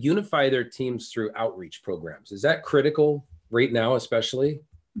 to unify their teams through outreach programs? Is that critical right now, especially?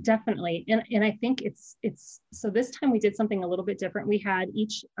 Definitely. And I think it's, so this time we did something a little bit different. We had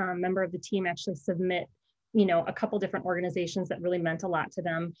each member of the team actually submit, a couple different organizations that really meant a lot to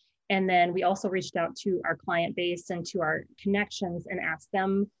them. And then we also reached out to our client base and to our connections and asked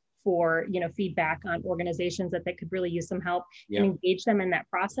them for, feedback on organizations that they could really use some help, and engage them in that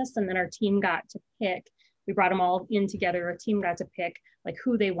process. And then our team got to pick, we brought them all in together. Our team got to pick like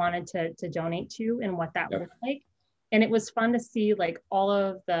who they wanted to donate to and what that looked like. And it was fun to see like all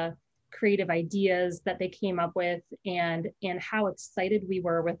of the creative ideas that they came up with, and how excited we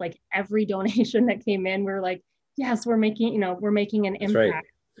were with like every donation that came in. We were like, yes, we're making an impact.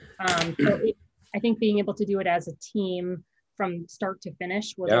 So I think being able to do it as a team from start to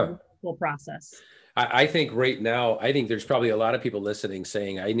finish was a cool process. I think right now, there's probably a lot of people listening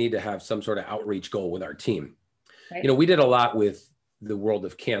saying, I need to have some sort of outreach goal with our team. Right. We did a lot with the world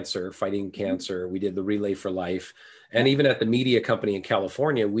of cancer, fighting cancer. We did the Relay for Life. And even at the media company in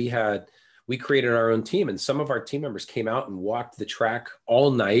California, we created our own team, and some of our team members came out and walked the track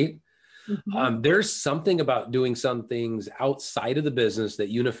all night. There's something about doing some things outside of the business that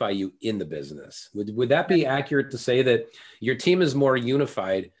unify you in the business. Would that be accurate to say that your team is more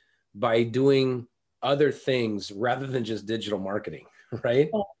unified by doing other things rather than just digital marketing, right?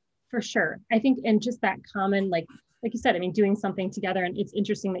 Oh, for sure. I think, and just that common, like you said, I mean, doing something together. And it's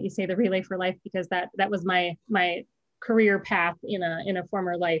interesting that you say the Relay for Life, because that was my career path in a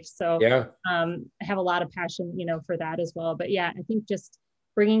former life. So I have a lot of passion, for that as well. But yeah, I think just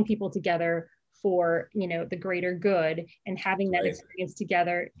bringing people together for, the greater good, and having that experience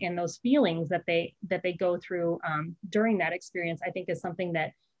together, and those feelings that they go through during that experience, I think is something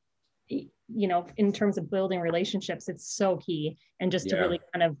that, in terms of building relationships, it's so key. And just to really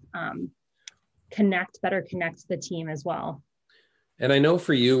kind of better connect the team as well. And I know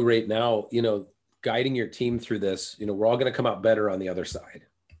for you right now, guiding your team through this, we're all going to come out better on the other side.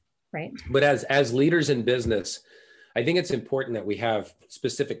 Right. But as leaders in business, I think it's important that we have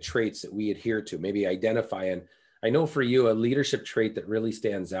specific traits that we adhere to, maybe identify. And I know for you, a leadership trait that really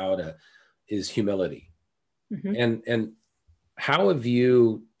stands out is humility. And how have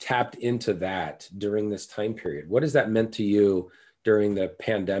you tapped into that during this time period? What has that meant to you during the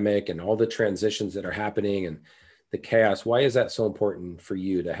pandemic and all the transitions that are happening and the chaos? Why is that so important for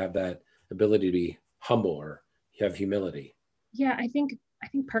you to have that ability to be humble or have humility? Yeah, I think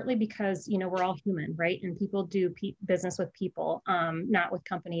partly because, we're all human, right? And people do business with people, not with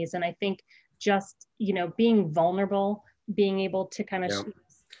companies. And I think just, being vulnerable, being able to kind of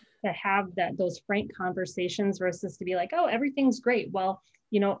to have those frank conversations versus to be like, oh, everything's great. Well,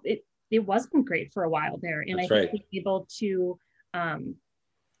 it wasn't great for a while there. And That's I think being able to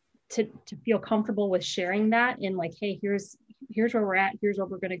feel comfortable with sharing that, and like, hey, here's where we're at, here's where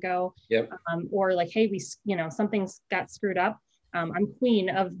we're going to go. Or like, hey, something's got screwed up. I'm queen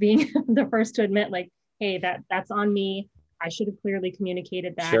of being the first to admit, like, hey, that's on me. I should have clearly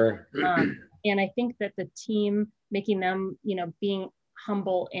communicated that. Sure. And I think that the team, making them, being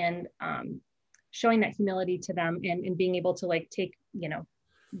humble and showing that humility to them, and being able to like take,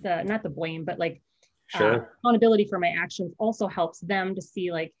 not the blame, but like accountability for my actions, also helps them to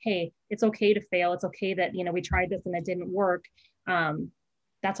see like, hey, it's okay to fail. It's okay that, we tried this and it didn't work.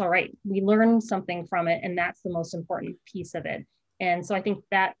 that's all right. We learn something from it, and that's the most important piece of it. And so I think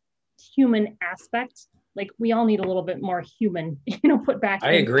that human aspect, like we all need a little bit more human, put back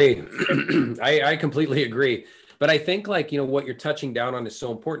I in. agree. I completely agree. But I think like, what you're touching down on is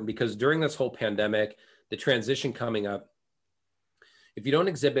so important because during this whole pandemic, the transition coming up, if you don't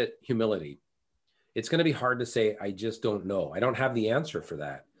exhibit humility, it's going to be hard to say, I just don't know. I don't have the answer for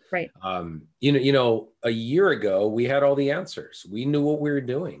that. Right. A year ago, we had all the answers. We knew what we were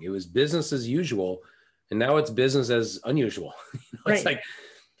doing. It was business as usual. And now it's business as unusual. It's Right. like,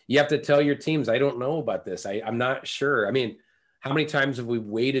 you have to tell your teams, I don't know about this. I'm not sure. I mean, how many times have we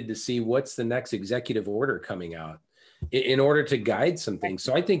waited to see what's the next executive order coming out in order to guide some things?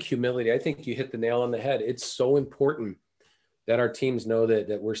 So I think humility, I think you hit the nail on the head. It's so important that our teams know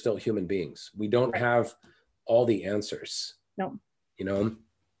that we're still human beings. We don't have all the answers. No.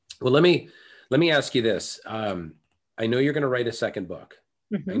 Well, let me ask you this. I know you're going to write a second book.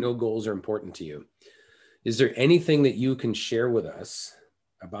 I know goals are important to you. Is there anything that you can share with us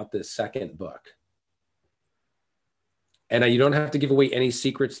about this second book? And you don't have to give away any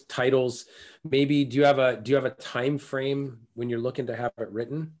secrets, titles. Maybe do you have a time frame when you're looking to have it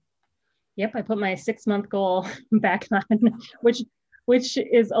written? Yep, I put my 6-month goal back on, which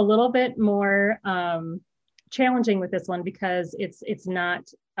is a little bit more challenging with this one because it's not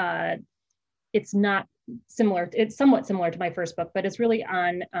similar. It's somewhat similar to my first book, but it's really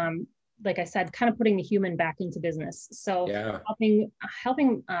on like I said, kind of putting the human back into business. So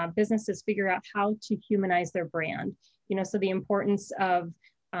helping businesses figure out how to humanize their brand. So the importance of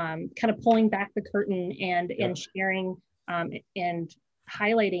kind of pulling back the curtain and sharing and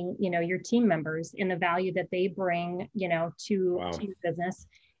highlighting, your team members and the value that they bring, to your business.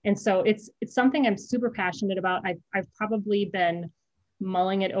 And so it's something I'm super passionate about. I've probably been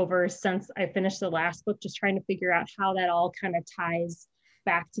mulling it over since I finished the last book, just trying to figure out how that all kind of ties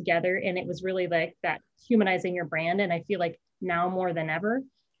back together. And it was really like that humanizing your brand. And I feel like now more than ever,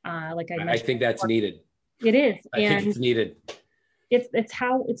 like I mentioned, I think that's needed. It is. I think it's needed. It's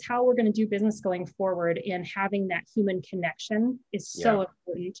how we're going to do business going forward, and having that human connection is so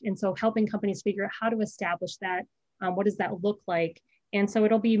important. And so helping companies figure out how to establish that, what does that look like? And so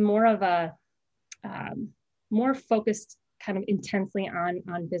it'll be more of a more focused kind of intensely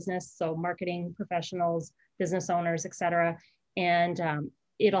on business. So marketing professionals, business owners, et cetera. And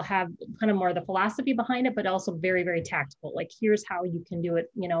it'll have kind of more of the philosophy behind it, but also very, very tactical. Like, here's how you can do it,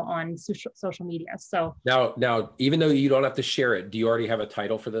 on social media. So now, even though you don't have to share it, do you already have a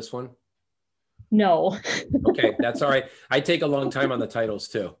title for this one? No. Okay, that's all right. I take a long time on the titles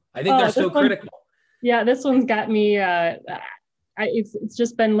too. I think they're so critical. Yeah, this one's got me. It's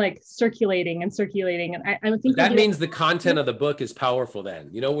just been like circulating, and I think that means the content of the book is powerful. Then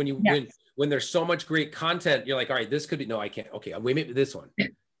when there's so much great content, you're like, all right, this could be, no, I can't. Okay, maybe this one.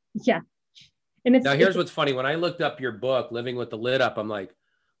 Yeah. And here's what's funny. When I looked up your book, Living with the Lid Up, I'm like,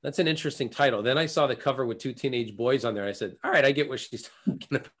 that's an interesting title. Then I saw the cover with 2 teenage boys on there. I said, all right, I get what she's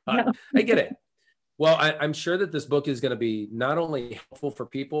talking about. Yeah. I get it. Well, I'm sure that this book is going to be not only helpful for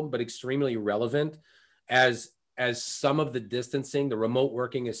people, but extremely relevant as some of the distancing, the remote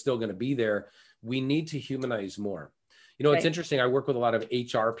working is still going to be there. We need to humanize more. It's interesting. I work with a lot of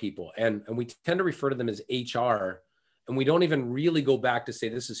HR people, and we tend to refer to them as HR, and we don't even really go back to say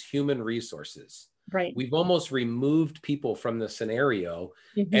this is human resources. Right. We've almost removed people from the scenario,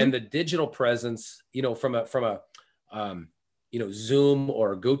 and the digital presence, from a Zoom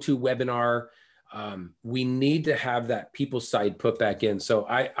or GoToWebinar, we need to have that people side put back in. So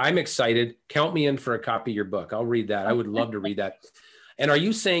I'm excited. Count me in for a copy of your book. I'll read that. I would love to read that. And are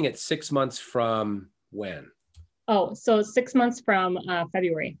you saying it's 6 months from when? Oh, so 6 months from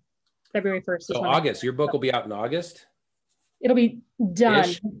February 1st. So August. Your book will be out in August? It'll be done.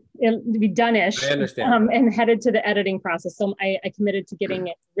 It'll be done-ish. I understand. And headed to the editing process. So I committed to getting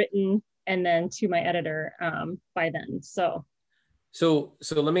it written and then to my editor by then. So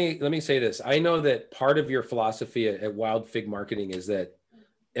let me say this. I know that part of your philosophy at Wild Fig Marketing is that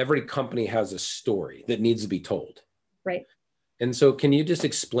every company has a story that needs to be told. Right. And so can you just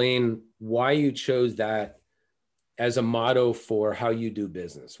explain why you chose that as a motto for how you do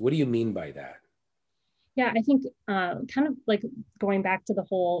business? What do you mean by that? Yeah, I think kind of like going back to the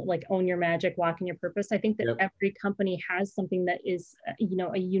whole, like, own your magic, walk in your purpose. I think that every company has something that is,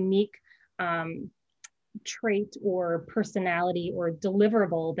 a unique trait or personality or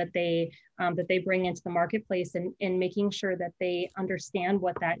deliverable that they bring into the marketplace, and making sure that they understand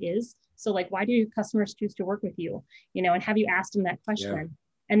what that is. So, like, why do customers choose to work with you? And have you asked them that question? Yeah.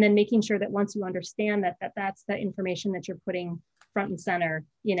 And then making sure that once you understand that's the information that you're putting front and center,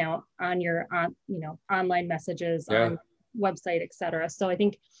 on your online messages, on website, et cetera. So I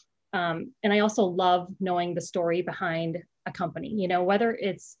think, and I also love knowing the story behind a company, whether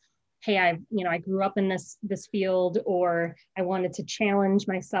it's, hey, I grew up in this field, or I wanted to challenge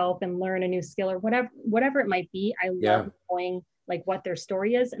myself and learn a new skill, or whatever it might be. I love knowing like what their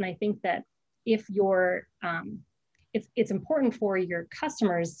story is. And I think that if you're, it's important for your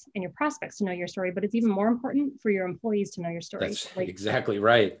customers and your prospects to know your story, but it's even more important for your employees to know your story. That's exactly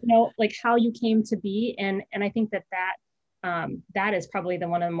right. Like how you came to be. And I think that that is probably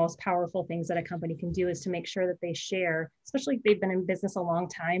one of the most powerful things that a company can do, is to make sure that they share, especially if they've been in business a long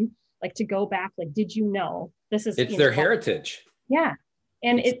time, like to go back, like, did you know this is, it's their heritage. Yeah.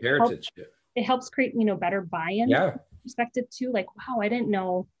 And it's heritage. It helps create, better buy-in perspective too. Like, wow, I didn't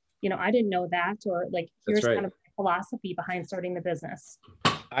know that, or like, here's kind of philosophy behind starting the business.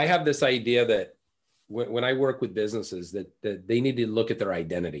 I have this idea that when I work with businesses, that they need to look at their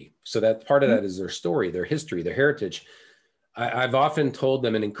identity. So that part of that is their story, their history, their heritage. I've often told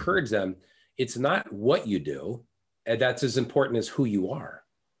them and encouraged them, it's not what you do that's as important as who you are.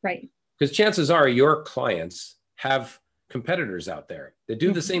 Right. Because chances are your clients have competitors out there that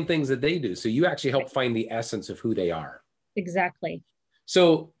do the same things that they do. So you actually help find the essence of who they are. Exactly.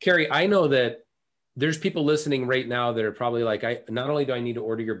 So Kari, I know that there's people listening right now that are probably like, not only do I need to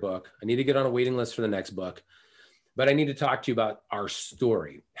order your book, I need to get on a waiting list for the next book, but I need to talk to you about our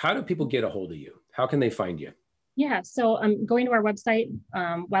story. How do people get a hold of you? How can they find you? Yeah, so I'm going to our website,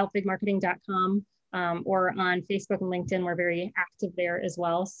 wildfigmarketing.com, or on Facebook and LinkedIn. We're very active there as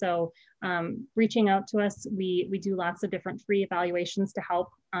well. So reaching out to us, we do lots of different free evaluations to help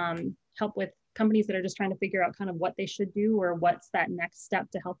with companies that are just trying to figure out kind of what they should do, or what's that next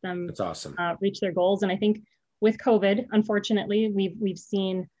step to help them That's awesome. Reach their goals. And I think with COVID, unfortunately, we've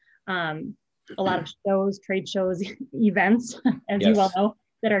seen a lot of shows, trade shows, events, as you well know,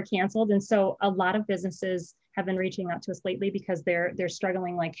 that are canceled. And so a lot of businesses have been reaching out to us lately because they're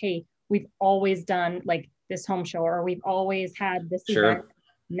struggling, like, hey, we've always done like this home show, or we've always had this event.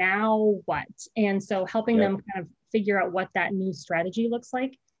 Now what? And so helping them kind of figure out what that new strategy looks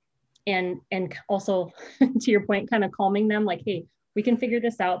like. And also to your point, kind of calming them, like, hey, we can figure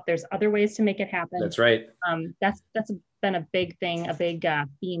this out. There's other ways to make it happen. That's right. That's been a big thing, a big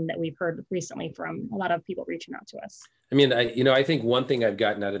theme that we've heard recently from a lot of people reaching out to us. I mean, I think one thing I've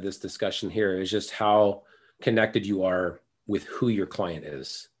gotten out of this discussion here is just how connected you are with who your client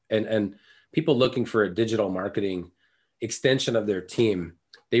is, and people looking for a digital marketing extension of their team.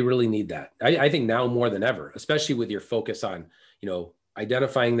 They really need that. I think now more than ever, especially with your focus on,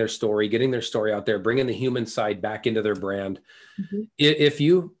 identifying their story, getting their story out there, bringing the human side back into their brand. If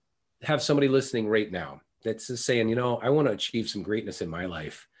you have somebody listening right now that's just saying, I want to achieve some greatness in my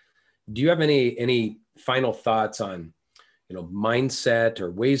life, do you have any final thoughts on, mindset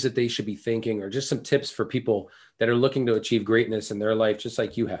or ways that they should be thinking, or just some tips for people that are looking to achieve greatness in their life, just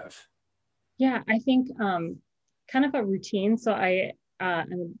like you have? Yeah, I think kind of a routine. So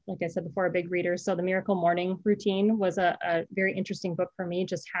I'm, like I said before, a big reader. So the Miracle Morning Routine was a very interesting book for me,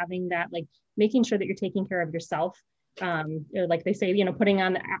 just having that, like making sure that you're taking care of yourself. Like they say, putting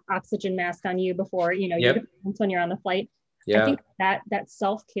on the oxygen mask on you before, when you're on the flight. I think that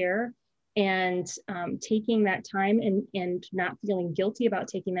self-care and taking that time and not feeling guilty about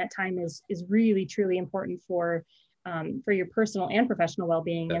taking that time is really, truly important for your personal and professional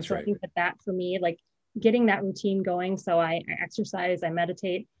well-being. And so I think that for me, like getting that routine going. So I exercise, I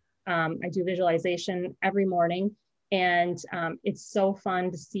meditate, I do visualization every morning. And it's so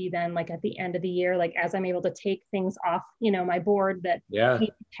fun to see then, like at the end of the year, like as I'm able to take things off, my board that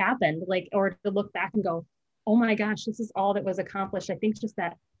happened, like, or to look back and go, oh my gosh, this is all that was accomplished. I think just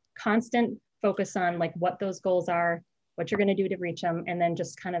that constant focus on like what those goals are, what you're going to do to reach them, and then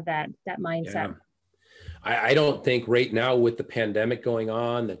just kind of that mindset. I don't think right now, with the pandemic going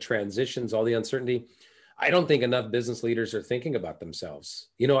on, the transitions, all the uncertainty, I don't think enough business leaders are thinking about themselves.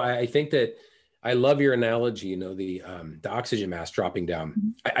 I think that I love your analogy, the oxygen mask dropping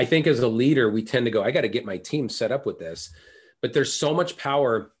down. I think as a leader, we tend to go, I got to get my team set up with this, but there's so much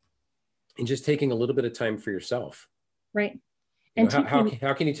power in just taking a little bit of time for yourself. Right. And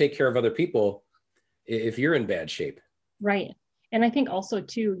how can you take care of other people if you're in bad shape? Right. And I think also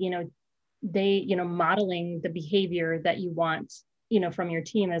too, they, modeling the behavior that you want, from your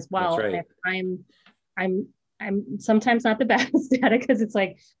team as well. That's right. And I'm sometimes not the best at it, because it's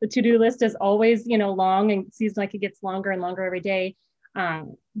like the to-do list is always, long, and it seems like it gets longer and longer every day.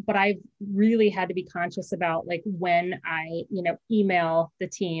 But I've really had to be conscious about like when I, email the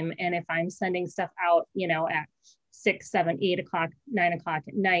team, and if I'm sending stuff out, at 6, 7, 8 o'clock, 9 o'clock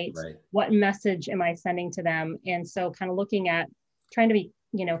at night, what message am I sending to them? And so kind of looking at trying to be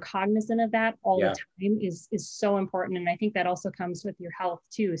cognizant of that all the Yeah. time is so important. And I think that also comes with your health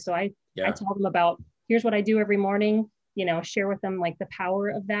too. So I Yeah. tell them about, here's what I do every morning, share with them like the power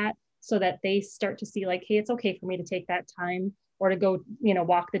of that, so that they start to see like, hey, it's okay for me to take that time or to go,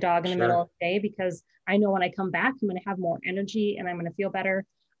 walk the dog in the middle of the day, because I know when I come back, I'm going to have more energy and I'm going to feel better.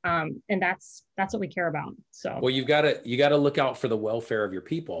 And that's what we care about. So, Well, you gotta look out for the welfare of your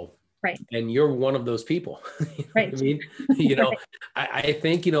people. right. And you're one of those people. You know Right. what I mean, Right. I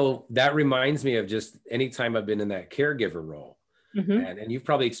think, that reminds me of just anytime I've been in that caregiver role. Mm-hmm. And you've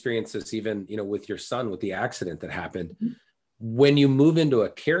probably experienced this even, with your son, with the accident that happened. Mm-hmm. When you move into a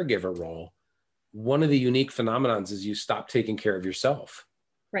caregiver role, one of the unique phenomenons is you stop taking care of yourself.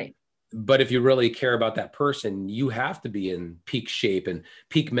 Right. But if you really care about that person, you have to be in peak shape and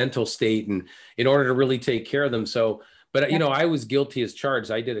peak mental state, and in order to really take care of them. So, but Yep. I was guilty as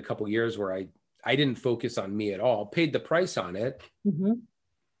charged. I did a couple of years where I didn't focus on me at all, paid the price on it, Mm-hmm.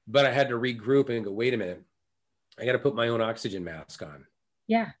 but I had to regroup and go, wait a minute, I got to put my own oxygen mask on.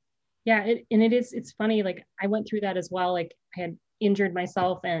 Yeah. Yeah. It's funny. Like I went through that as well. Like I had injured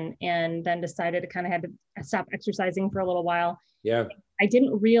myself and then decided to kind of had to stop exercising for a little while. Yeah. I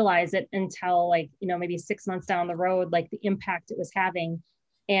didn't realize it until like, maybe 6 months down the road, like the impact it was having,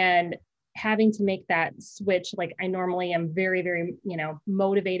 and having to make that switch. Like I normally am very, very,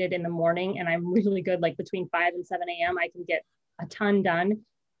 motivated in the morning, and I'm really good. Like between 5 and 7 a.m. I can get a ton done.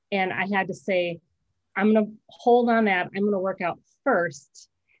 And I had to say, I'm going to hold on that. I'm going to work out first,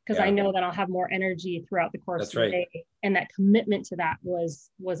 because I know that I'll have more energy throughout the course of the day. And that commitment to that was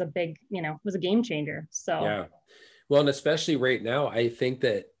a big, was a game changer. So, yeah. Well, and especially right now, I think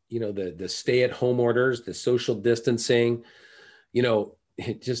that, the stay-at-home orders, the social distancing,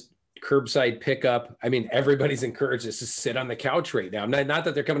 just curbside pickup. I mean, everybody's encouraged us to sit on the couch right now. Not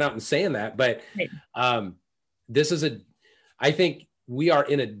that they're coming out and saying that, but this is I think we are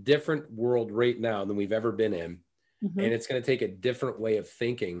in a different world right now than we've ever been in. mm-hmm. And it's going to take a different way of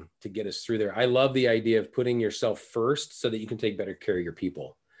thinking to get us through there. I love the idea of putting yourself first so that you can take better care of your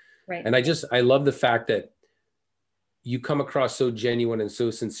people. Right. And I love the fact that you come across so genuine and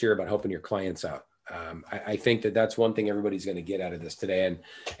so sincere about helping your clients out. I think that that's one thing everybody's going to get out of this today.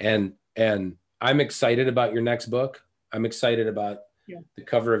 And I'm excited about your next book. I'm excited about the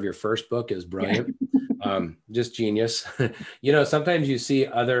cover of your first book is brilliant. Just genius. Sometimes you see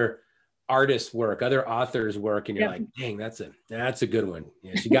other artists work, other authors work, and you're like, dang, that's a good one.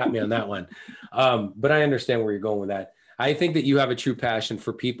 Yeah, she got me on that one. But I understand where you're going with that. I think that you have a true passion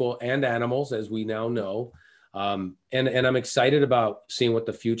for people and animals, as we now know. And I'm excited about seeing what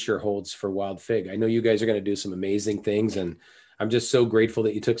the future holds for Wild Fig. I know you guys are going to do some amazing things, and I'm just so grateful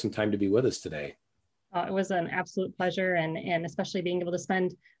that you took some time to be with us today. It was an absolute pleasure, and especially being able to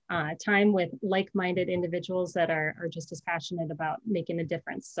spend time with like-minded individuals that are just as passionate about making a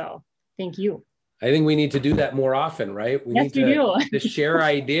difference. So thank you. I think we need to do that more often, right? We need to share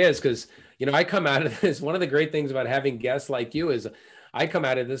ideas, because, I come out of this. One of the great things about having guests like you is I come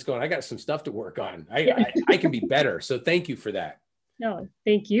out of this going, I got some stuff to work on. I can be better. So thank you for that. No,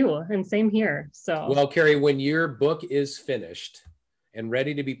 thank you. And same here. So, well, Kari, when your book is finished and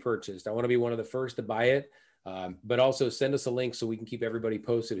ready to be purchased, I want to be one of the first to buy it. But also send us a link so we can keep everybody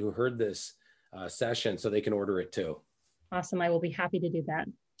posted who heard this session so they can order it too. Awesome. I will be happy to do that.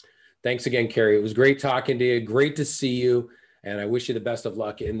 Thanks again, Kari. It was great talking to you. Great to see you. And I wish you the best of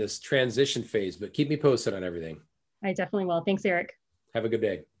luck in this transition phase, but keep me posted on everything. I definitely will. Thanks, Eric. Have a good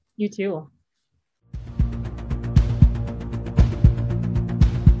day. You too.